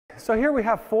so here we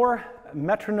have 4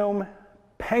 metronome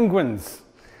penguins,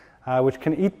 which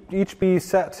can each be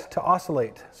set to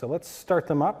oscillate. So let's start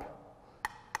them up.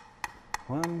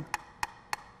 1,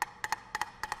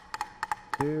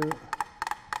 2,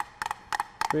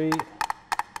 3.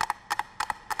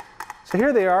 So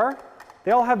here they are.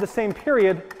 They all have the same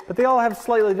period, but they all have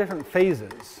slightly different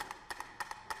phases.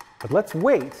 But let's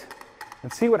wait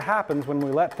and see what happens when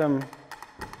we let them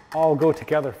all go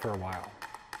together for a while.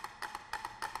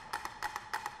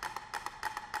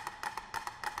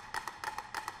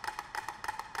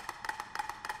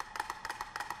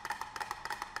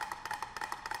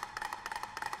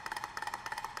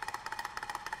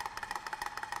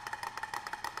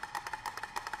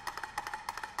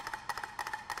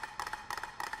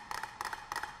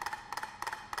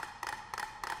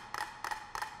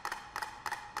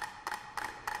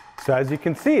 So as you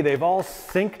can see, they've all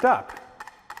synced up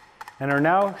and are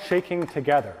now shaking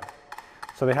together.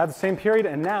 So they had the same period,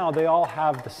 and now they all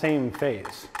have the same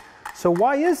phase. So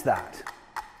why is that?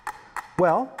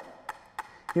 Well,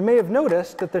 you may have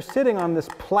noticed that they're sitting on this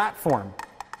platform,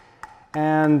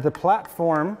 and the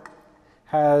platform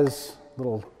has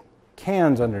little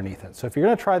cans underneath it. So if you're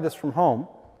going to try this from home,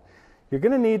 you're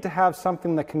going to need to have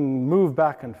something that can move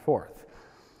back and forth.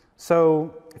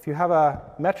 So if you have a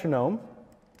metronome,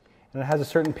 and it has a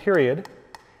certain period,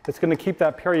 it's going to keep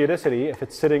that periodicity if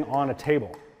it's sitting on a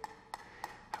table.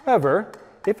 However,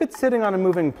 if it's sitting on a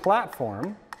moving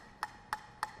platform,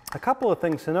 a couple of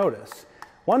things to notice.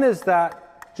 One is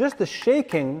that just the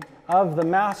shaking of the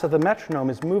mass of the metronome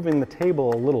is moving the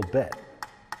table a little bit.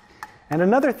 And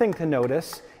another thing to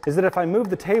notice is that if I move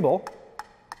the table,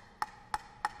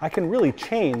 I can really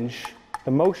change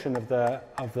the motion of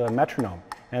the metronome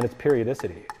and its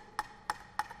periodicity.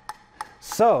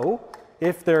 So,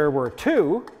 if there were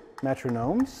 2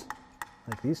 metronomes,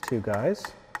 like these 2 guys,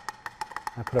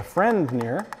 I put a friend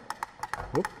near,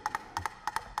 whoop,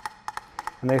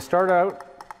 and they start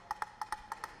out,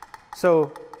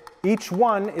 so each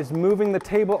one is moving the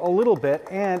table a little bit,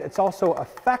 and it's also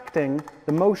affecting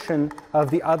the motion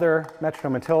of the other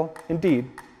metronome until,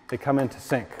 indeed, they come into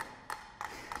sync.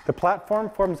 The platform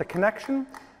forms a connection,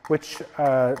 which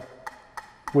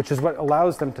is what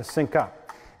allows them to sync up.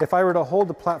 If I were to hold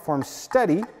the platform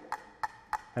steady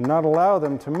and not allow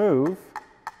them to move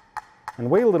and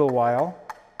wait a little while,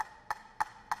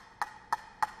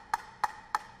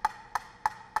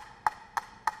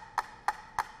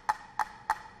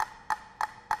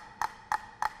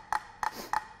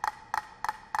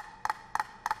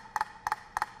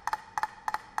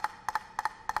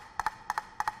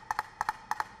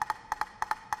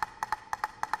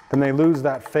 then they lose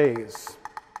that phase.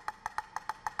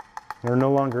 They're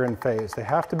no longer in phase. They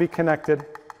have to be connected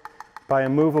by a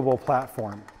movable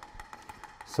platform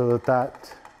so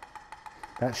that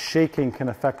shaking can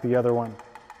affect the other one.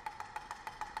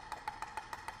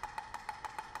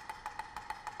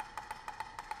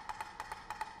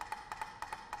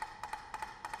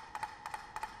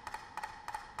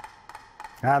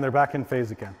 And they're back in phase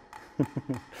again.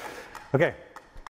 Okay.